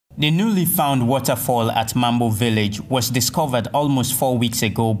The newly found waterfall at Mambo village was discovered almost 4 weeks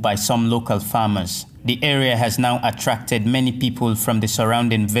ago by some local farmers. The area has now attracted many people from the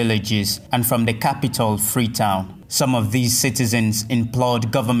surrounding villages and from the capital, Freetown. Some of these citizens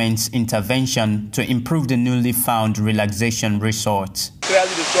implored government's intervention to improve the newly found relaxation resort.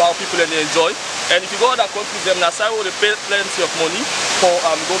 Clearly they show how people and they enjoy. And if you go to other countries, them now they pay plenty of money for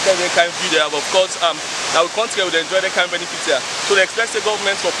go get that kind of view there. But of course, now we country will enjoy that kind of benefits here. So they expect the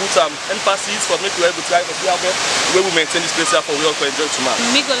government to put emphasis for making people able to try to see how we will maintain this place here for we all to enjoy tomorrow.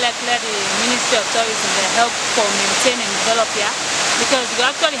 We go let the Ministry of Tourism help for maintain and develop here because we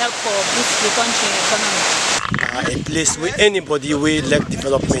actually help for boost the country economy. A place where anybody will like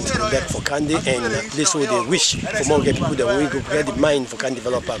development go back for Kandi, and a place where they wish for more people that will go get the mind for Kandi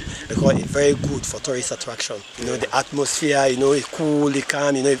development because it's very good for tourist attraction. You know, the atmosphere, you know, it's cool, it's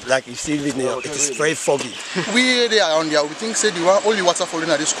calm, you know, like you see it, you know, it is very foggy. We there around here, we think say the one only waterfall in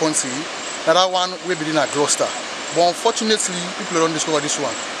this country, that one will be in a Gloucester. But unfortunately, people don't discover this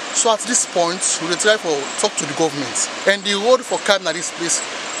one. So at this point, we will try to talk to the government. And the road for car in this place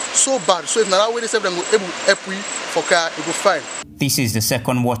so bad. So if now we say them go able help for car, it go fine. This is the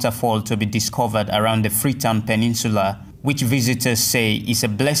second waterfall to be discovered around the Freetown Peninsula, which visitors say is a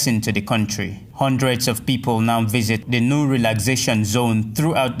blessing to the country. Hundreds of people now visit the new relaxation zone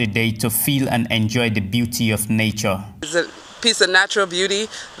throughout the day to feel and enjoy the beauty of nature. It's a piece of natural beauty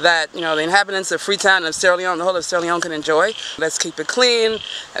that, you know, the inhabitants of Freetown and Sierra Leone, the whole of Sierra Leone can enjoy. Let's keep it clean.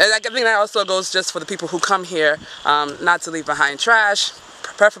 And I think that also goes just for the people who come here, not to leave behind trash,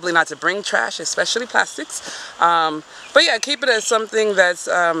 preferably not to bring trash, especially plastics. But yeah, keep it as something that's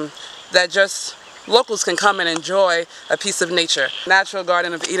that just locals can come and enjoy a piece of nature. Natural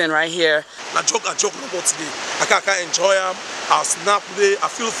Garden of Eden right here. I joke about today. I can enjoy them. I'll snap today. I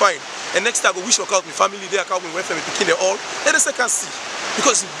feel fine. And next time I wish I come with my family there, I come with my family to kill all. Let us can see.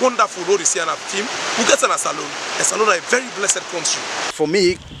 Because it's wonderful road is here in our team. We get in a salon. A salon is a very blessed country. For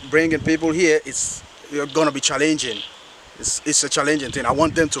me, bringing people here, it's going to be challenging. It's a challenging thing. I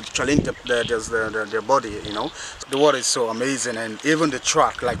want them to challenge their body, you know. The water is so amazing, and even the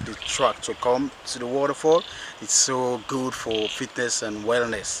track, like the track to come to the waterfall, it's so good for fitness and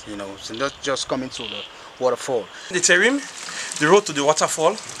wellness, you know. So not just coming to the waterfall. The terrain, the road to the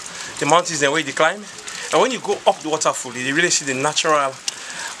waterfall, the mountains and where they climb. And when you go up the waterfall, you really see the natural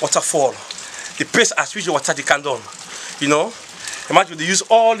waterfall, the pace at which the water can down, you know. Imagine they use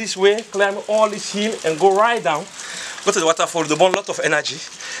all this way, climb all this hill and go right down. Go to the waterfall, they burn a lot of energy.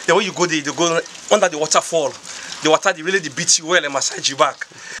 Then when you go there, you go under the waterfall. The water really beats you well and massage you back.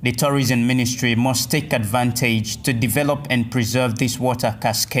 The tourism ministry must take advantage to develop and preserve this water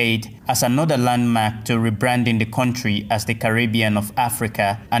cascade as another landmark to rebranding the country as the Caribbean of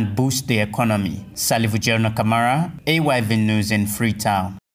Africa and boost the economy. Salivu Jerno Kamara, AYV News in Freetown.